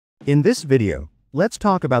In this video, let's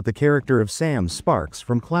talk about the character of Sam Sparks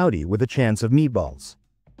from Cloudy with a Chance of Meatballs.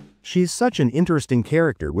 She's such an interesting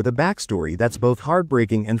character with a backstory that's both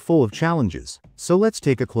heartbreaking and full of challenges, so let's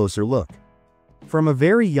take a closer look. From a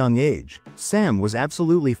very young age, Sam was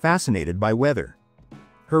absolutely fascinated by weather.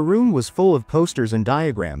 Her room was full of posters and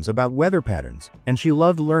diagrams about weather patterns, and she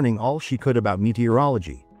loved learning all she could about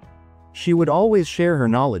meteorology. She would always share her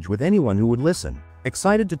knowledge with anyone who would listen,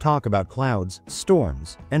 excited to talk about clouds,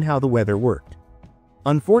 storms, and how the weather worked.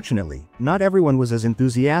 Unfortunately, not everyone was as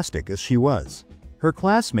enthusiastic as she was. Her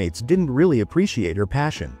classmates didn't really appreciate her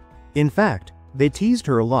passion. In fact, they teased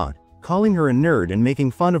her a lot, calling her a nerd and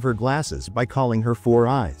making fun of her glasses by calling her Four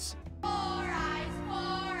Eyes. Four eyes,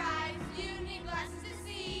 you need glasses to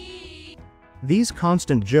see. These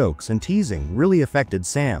constant jokes and teasing really affected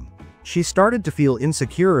Sam. She started to feel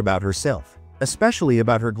insecure about herself, especially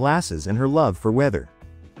about her glasses and her love for weather.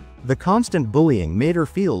 The constant bullying made her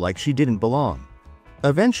feel like she didn't belong.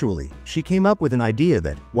 Eventually, she came up with an idea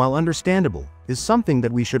that, while understandable, is something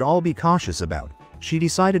that we should all be cautious about. She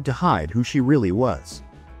decided to hide who she really was.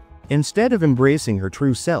 Instead of embracing her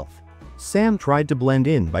true self, Sam tried to blend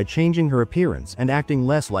in by changing her appearance and acting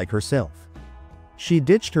less like herself. She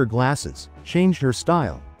ditched her glasses, changed her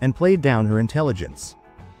style, and played down her intelligence.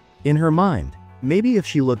 In her mind, maybe if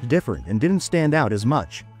she looked different and didn't stand out as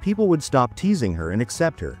much, people would stop teasing her and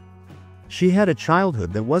accept her. She had a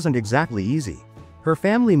childhood that wasn't exactly easy. Her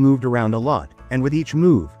family moved around a lot, and with each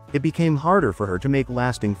move, it became harder for her to make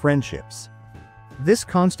lasting friendships. This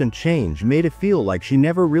constant change made it feel like she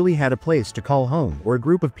never really had a place to call home or a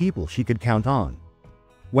group of people she could count on.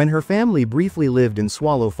 When her family briefly lived in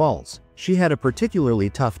Swallow Falls, she had a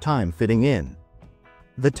particularly tough time fitting in.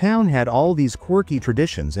 The town had all these quirky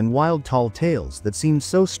traditions and wild tall tales that seemed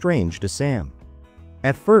so strange to Sam.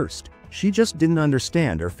 At first, she just didn't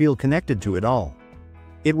understand or feel connected to it all.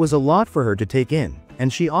 It was a lot for her to take in,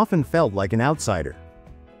 and she often felt like an outsider.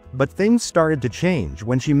 But things started to change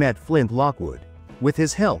when she met Flint Lockwood. With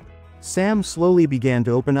his help, Sam slowly began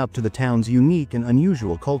to open up to the town's unique and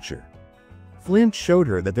unusual culture. Flint showed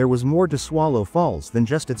her that there was more to Swallow Falls than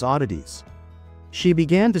just its oddities. She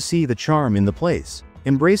began to see the charm in the place,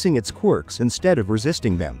 embracing its quirks instead of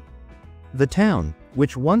resisting them. The town,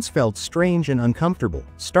 which once felt strange and uncomfortable,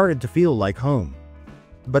 started to feel like home.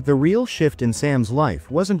 But the real shift in Sam's life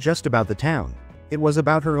wasn't just about the town, it was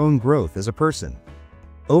about her own growth as a person.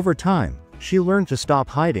 Over time, she learned to stop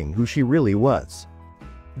hiding who she really was.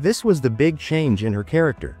 This was the big change in her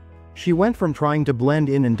character. She went from trying to blend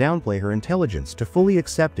in and downplay her intelligence to fully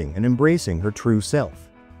accepting and embracing her true self.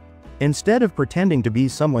 Instead of pretending to be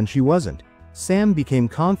someone she wasn't, Sam became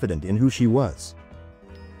confident in who she was.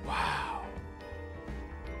 Wow.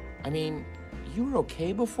 I mean, you were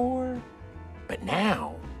okay before, but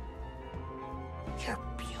now, you're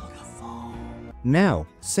beautiful. Now,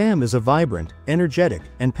 Sam is a vibrant, energetic,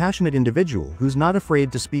 and passionate individual who's not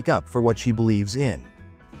afraid to speak up for what she believes in.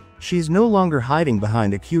 She's no longer hiding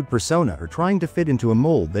behind a cute persona or trying to fit into a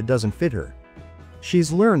mold that doesn't fit her.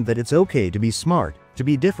 She's learned that it's okay to be smart, to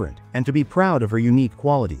be different, and to be proud of her unique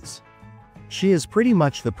qualities. She is pretty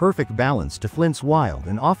much the perfect balance to Flint's wild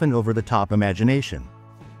and often over-the-top imagination.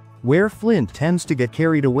 Where Flint tends to get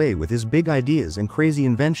carried away with his big ideas and crazy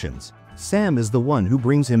inventions, Sam is the one who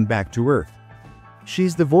brings him back to earth.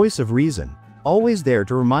 She's the voice of reason, always there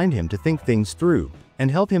to remind him to think things through,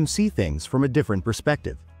 and help him see things from a different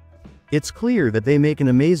perspective. It's clear that they make an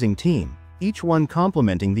amazing team, each one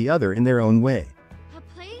complementing the other in their own way. A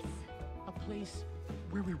place? A place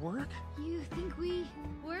where we work? You think we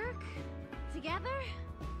work together?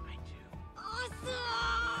 I do.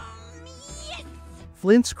 Awesome! Yes!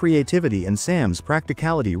 Flint's creativity and Sam's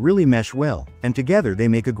practicality really mesh well, and together they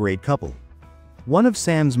make a great couple. One of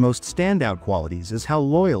Sam's most standout qualities is how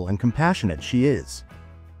loyal and compassionate she is.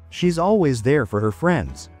 She's always there for her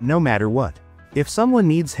friends, no matter what. If someone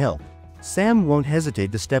needs help, Sam won't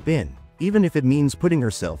hesitate to step in, even if it means putting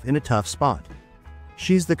herself in a tough spot.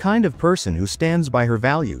 She's the kind of person who stands by her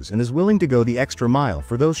values and is willing to go the extra mile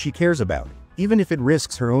for those she cares about, even if it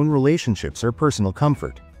risks her own relationships or personal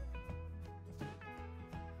comfort.